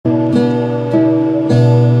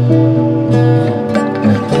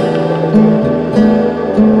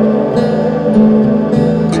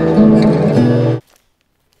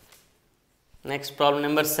problem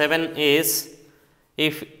number 7 is,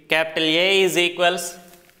 if capital A is equals,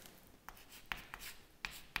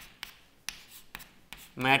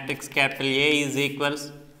 matrix capital A is equals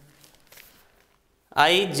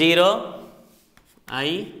I 0,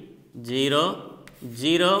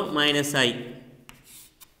 0 minus I,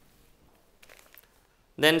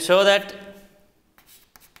 then show that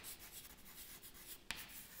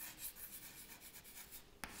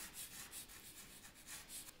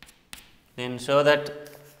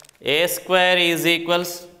A square is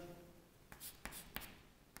equals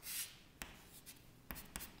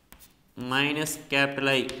minus capital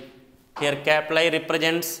I. Here capital I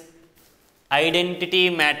represents identity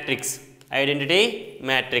matrix.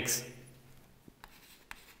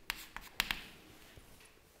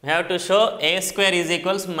 We have to show A square is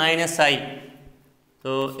equals minus I.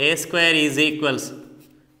 So A square is equals,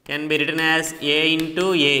 can be written as A into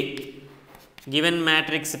A. Given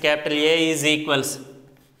matrix capital A is equals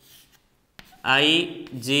I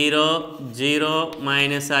 0, 0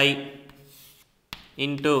 minus I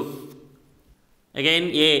into again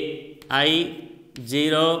A I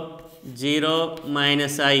 0, 0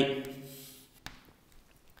 minus I.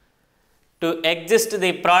 To exist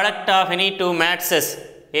the product of any two matrices,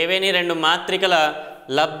 ఏవేని రెండు మాత్రికల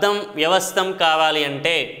లబ్ధం వ్యవస్థం కావాలి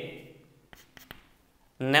అంటే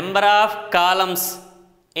number of columns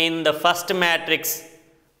in the first matrix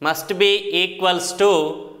must be equals to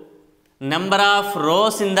number of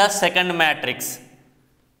rows in the second matrix.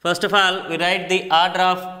 First of all, we write the order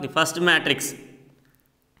of the first matrix.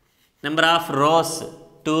 Number of rows,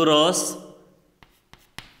 2 rows.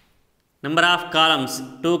 Number of columns,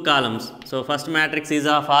 2 columns. So first matrix is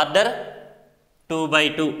of order 2 by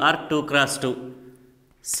 2 or 2 cross 2.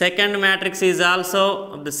 Second matrix is also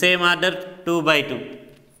of the same order 2 by 2.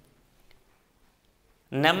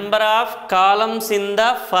 Number of columns in the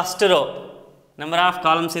first row,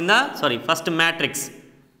 first matrix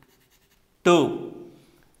 2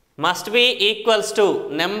 must be equals to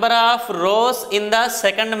number of rows in the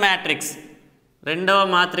second matrix. రెండవ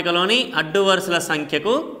మాత్రికలోని అడ్డు వరుసల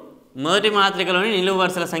సంఖ్యకు మొదటి మాత్రికలోని నిలువు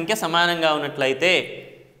వరుసల సంఖ్య సమానంగా ఉన్నట్లయితే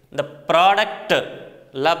the product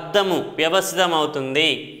లబ్ధము వ్యవస్థితం అవుతుంది.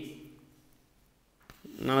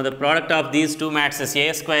 Now the product of these two matrices A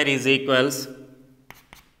square is equals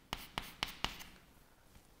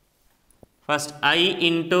first I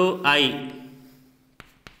into I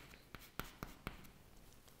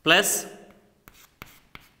plus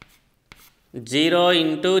 0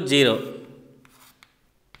 into 0.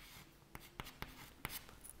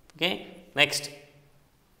 Okay, next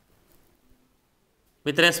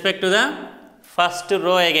with respect to the first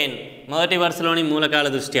row again, మొదటి వరుసలోని మూలకాల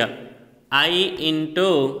దృష్ట్యా I into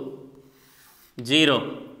 0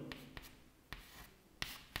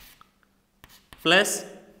 plus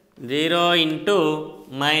 0 into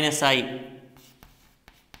minus I.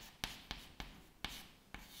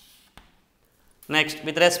 Next,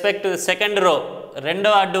 with respect to the second row,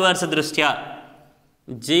 రెండవ అడ్డు వరుస దృష్ట్యా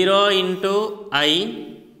 0 into I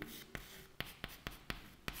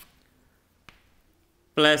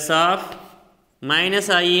plus of minus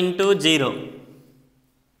I into 0.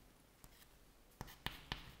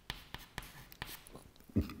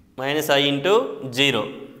 Minus I into 0.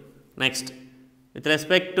 Next, with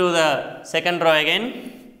respect to the second row again,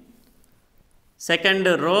 second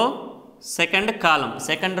row, second column,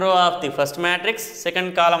 second row of the first matrix, second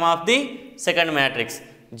column of the second matrix,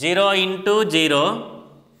 0 into 0,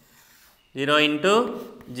 0 into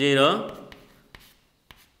 0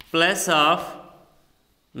 plus of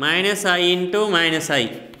minus I into minus I.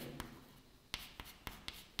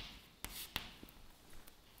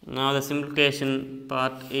 Now the simplification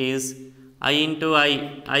part is I into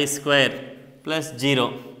I square plus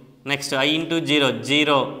 0. Next I into 0,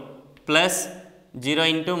 0 plus 0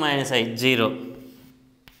 into minus I, 0.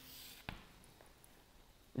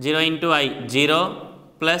 0 into I, 0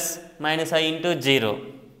 plus minus I into 0,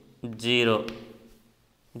 0.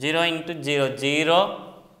 0 into 0, 0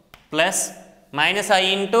 plus minus I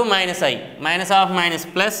into minus I, minus of minus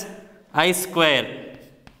plus I square.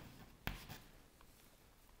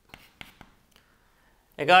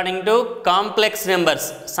 According to complex numbers,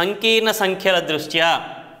 సంకీర్ణ సంఖ్యల దృష్ట్యా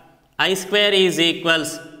I square is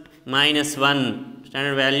equals minus 1.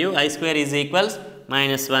 Standard value I square is equals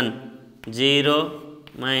minus 1. 0,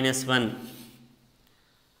 minus 1.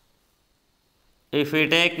 If we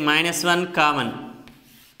take minus 1 common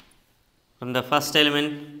from the first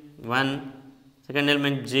element 1, second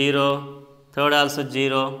element 0, third also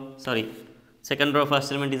 0, sorry, second row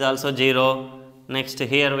first element is also 0. Next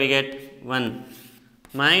here we get 1.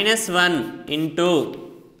 Minus 1 into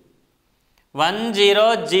 1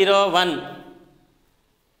 0 0 1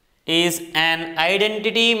 is an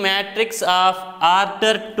identity matrix of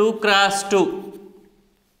order 2 cross 2.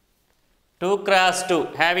 2 cross 2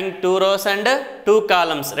 having 2 rows and 2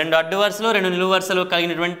 columns. రెండు అడ్డు వరుసలు రెండు నిలువు వరుసలు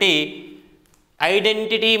కలిగినటువంటి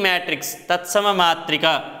identity matrix తత్సమ మాత్రిక.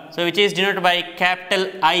 So which is denoted by capital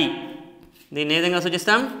I. దీన్ని ఏ విధంగా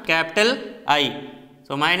సూచిస్తాం? capital I.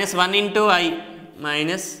 So minus 1 into I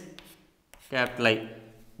minus capital I,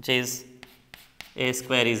 which is a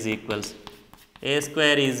square is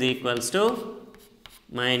equals to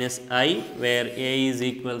minus I, where a is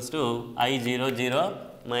equals to I 0 0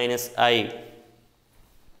 minus I.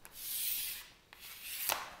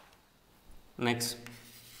 Next,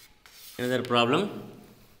 another problem.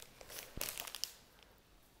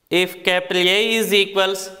 If capital A is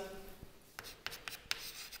equals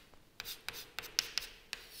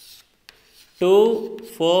to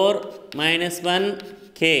 4 minus 1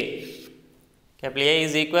 k, capital A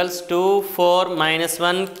is equals to 4 minus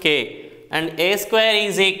 1 k, and a square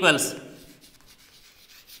is equals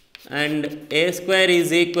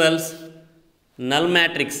null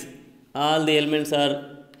matrix. All the elements are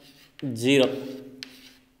 0.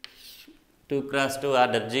 2 cross 2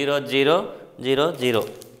 order 0 0 0 0.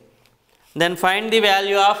 Then find the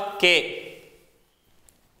value of k.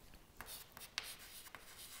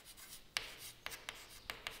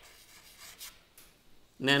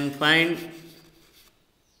 Then find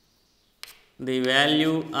the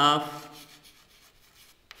value of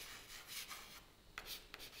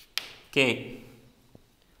k.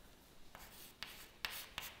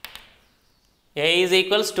 A is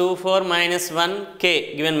equals 2 4 minus 1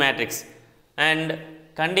 k given matrix, and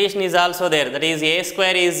condition is also there, that is a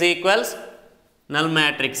square is equals null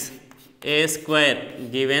matrix. A square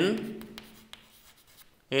given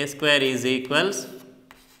a square is equals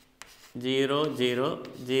 0 0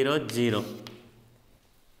 0 0.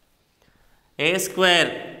 A square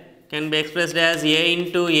can be expressed as a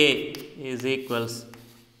into a is equals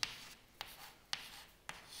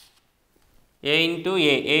a into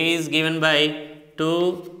a. A is given by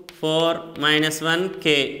 2 4 minus 1 k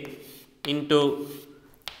into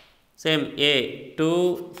same a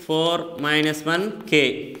 2 4 minus 1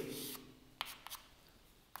 k.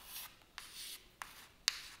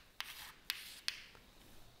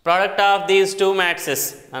 Product of these two matrices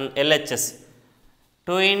and LHS,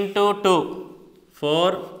 2 into 2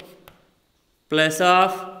 4 plus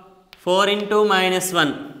of 4 into minus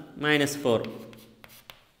 1 minus 4.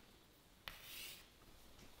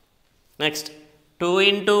 Next, 2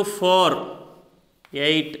 into 4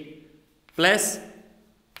 8 plus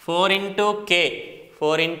 4 into k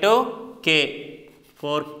 4 into k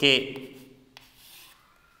 4k.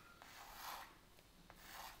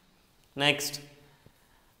 Next,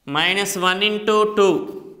 minus 1 into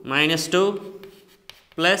 2 minus 2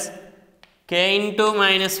 plus k into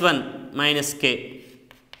minus 1 minus k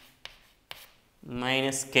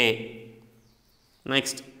minus k.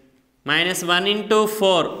 Next, minus 1 into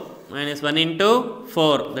 4 minus 1 into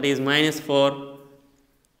 4, that is minus 4,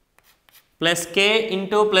 plus k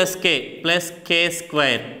into plus k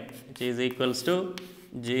square, which is equals to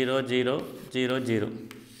 0 0 0 0.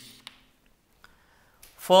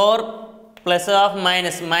 4 plus of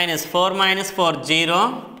minus 4 minus 4 0.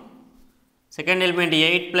 Second element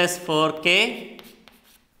 8 plus 4k.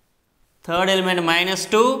 Third element minus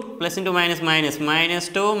 2 plus into minus minus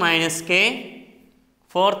 2 minus k.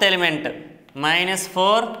 Fourth element minus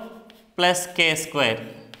 4 plus k square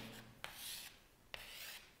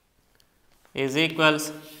is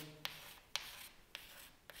equals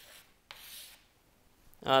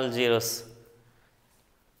all zeros.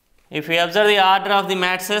 If we observe the order of the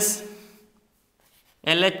matrices,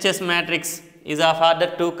 LHS matrix is of order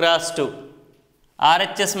 2 cross 2.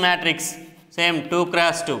 RHS matrix same 2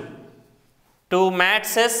 cross 2. Two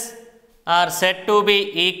matrices are said to be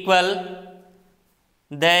equal,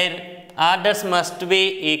 their orders must be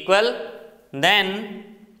equal. Then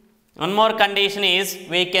one more condition is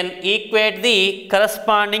we can equate the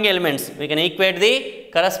corresponding elements. We can equate the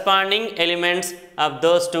corresponding elements of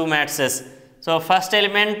those two matrices. So first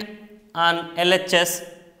element on LHS,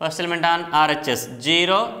 first element on RHS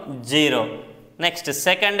 0 0. Next,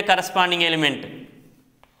 second corresponding element,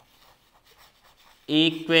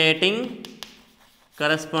 equating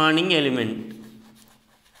corresponding element.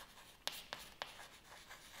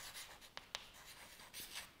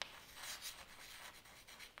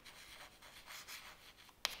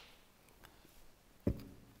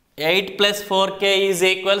 Eight plus 4k is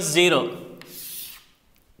equals 0.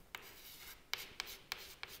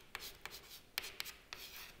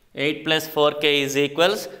 8 plus 4k is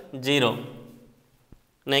equals 0.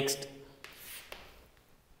 Next,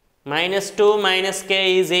 Minus 2 minus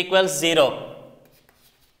k is equals 0.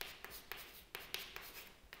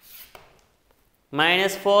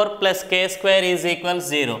 Minus 4 plus k square is equals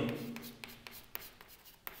 0.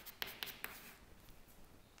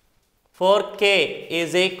 4k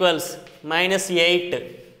is equals minus 8.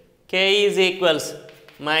 K is equals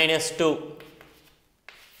minus 2.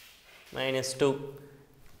 Minus 2.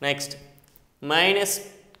 Next, minus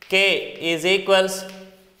k is equals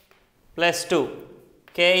plus 2.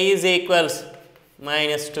 K is equals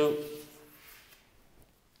minus 2.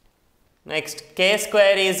 Next, k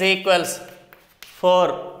square is equals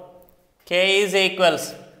 4. K is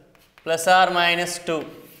equals plus or minus 2.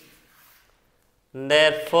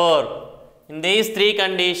 Therefore, in these three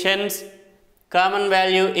conditions, common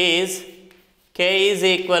value is k is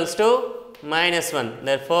equals to minus 1.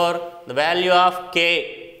 Therefore, the value of k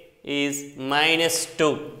is minus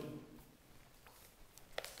 2.